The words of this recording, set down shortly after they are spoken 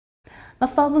Now,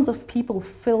 thousands of people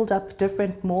filled up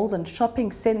different malls and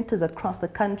shopping centers across the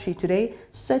country today,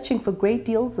 searching for great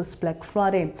deals this Black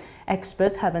Friday.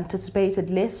 Experts have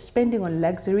anticipated less spending on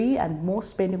luxury and more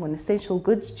spending on essential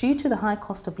goods due to the high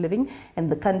cost of living in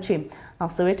the country. Now,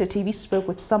 Soweto TV spoke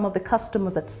with some of the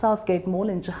customers at Southgate Mall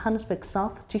in Johannesburg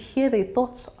South to hear their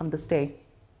thoughts on this day.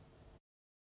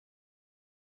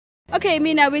 Okay,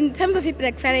 mina in terms of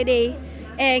Black Friday,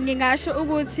 ngingasho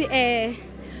ukuthi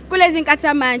kulezi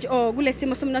inkathi manje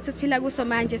kulesimo somnotho siphila kuso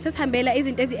manje sesihambela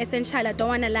izinto ezi-essential. I don't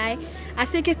wanna lie,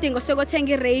 asikho isidingo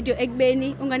sokuthenga i-radio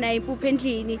ekubeni unganayo impuphu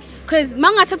endlini, because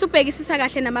mangathatha ubhekisisa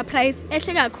kahle nama price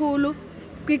ehle kakhulu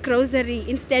kwi-grocery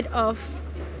instead of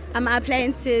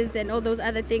appliances and all those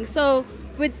other things. So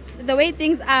with the way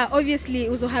things are, obviously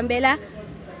uzohambela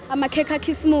amakhekhe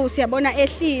akhismusi yabona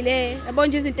ehlile, yabona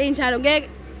nje izinto enjalo ngeke.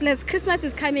 Christmas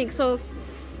is coming, so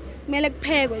kumele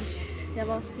kuphekwe nje.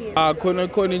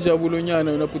 Khona injabulo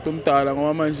nyana yona bhuti omdala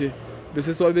ngoba manje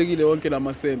bese siwabekile wonke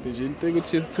lamasente nje into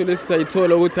ukuthi sithole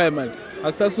sisayithola ukuthi hayi man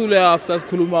akusasule half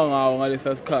sasikhuluma ngawo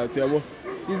ngalesa sikhathi yabo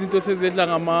izinto sezedla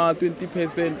ngama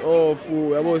 20% off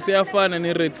yabo siyafana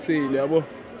ne-red sale yabo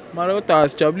mara kodwa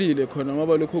sijabulile khona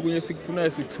ngoba lokho kunye sikufunayo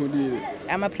sikutholile.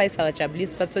 Ama price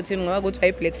awajabulisi but sothini ngoba kuthi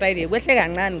ayi Black Friday kwehle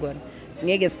kancane kona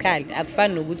ngeke sikhali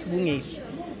akufani nokuthi kungehli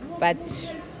but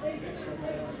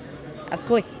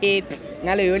asikho happy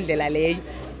ngaleyo ndlela leyo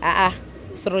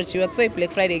sirojiwe kuso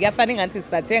Black Friday kuyafana ngathi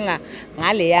sisathenga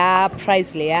ngale ya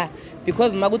price leya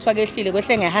because makuthiwa kehlile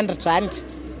kwehle nge100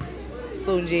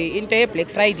 so nje into ye Black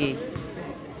Friday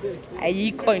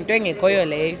ayikho into engekhoyo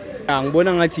leyo.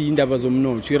 Ngibona ngathi indaba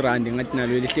zomnotho irand ngathi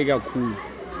nalo lehle kakhulu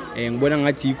ngibona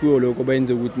ngathi ikuyo lokho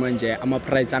bayenze ukuthi manje ama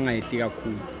price angayehli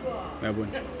kakhulu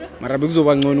uyabona mara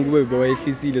bekuzoba ngcono kube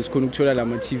bayehlisile sikhona ukuthola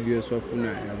lama TV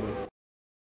esiwafunayo yabo.